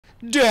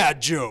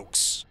Dad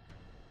jokes.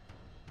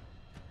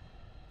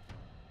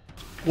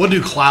 What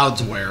do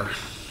clouds wear?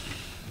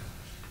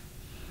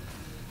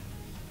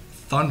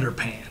 Thunder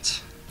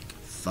pants.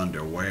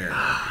 Thunderwear.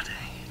 Ah, dang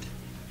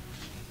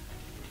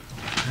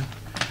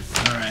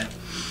it. All right.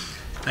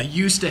 I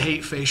used to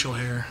hate facial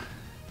hair.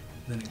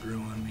 Then it grew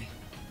on me.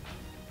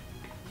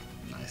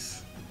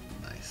 Nice.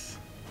 Nice.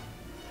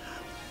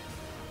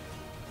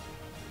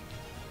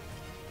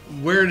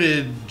 Where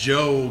did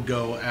Joe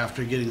go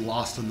after getting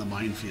lost in the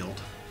minefield?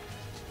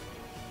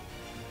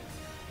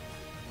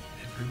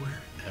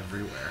 Everywhere.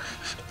 Everywhere.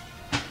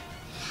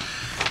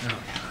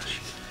 Oh, gosh.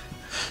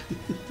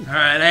 All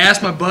right, I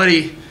asked my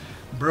buddy,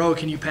 bro,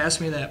 can you pass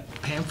me that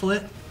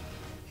pamphlet?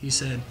 He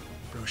said,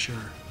 brochure.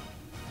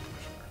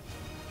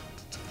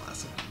 It's a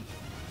classic.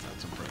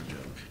 That's a pro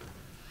joke.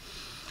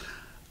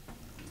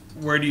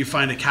 Where do you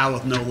find a cow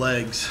with no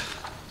legs?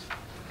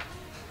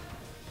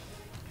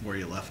 Where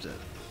you left it.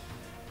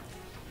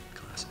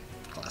 Classic.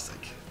 Classic.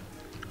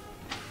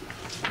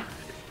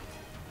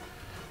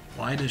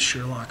 Why does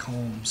Sherlock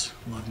Holmes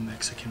love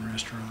Mexican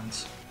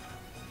restaurants?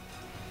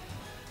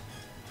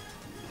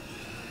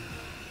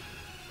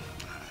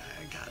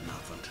 I got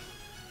nothing.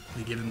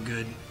 They give him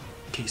good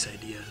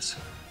quesadillas.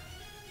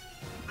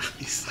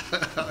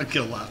 I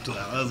could have laughed at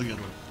that. That was a good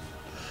one.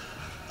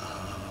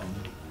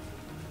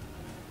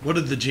 What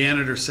did the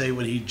janitor say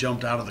when he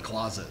jumped out of the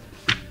closet?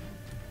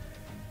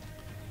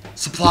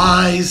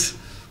 Supplies!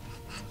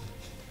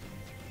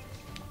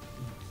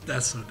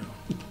 That's so dumb.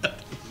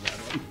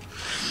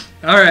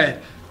 All right,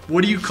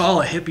 what do you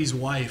call a hippie's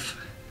wife?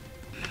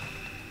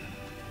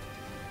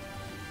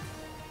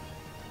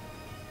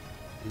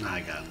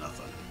 I got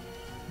nothing.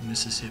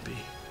 Mississippi.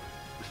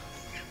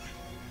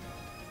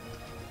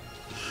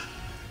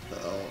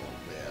 Oh,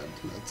 man.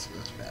 That's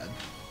bad.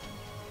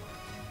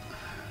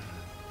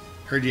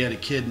 Heard you had a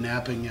kid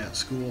napping at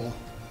school.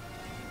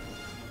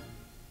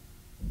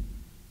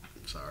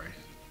 Sorry.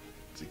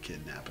 It's a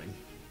kid napping.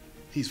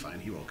 He's fine.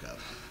 He woke up.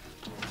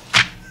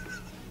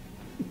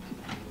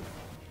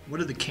 What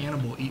did the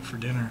cannibal eat for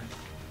dinner?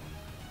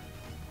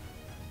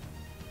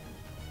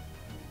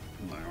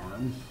 My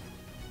arm.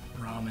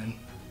 Ramen.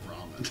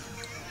 Ramen.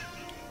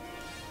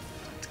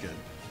 That's good.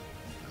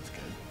 That's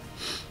good.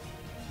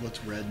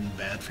 What's red and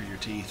bad for your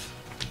teeth?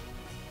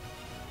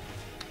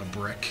 A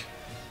brick.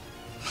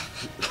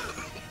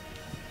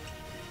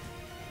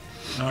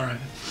 All right.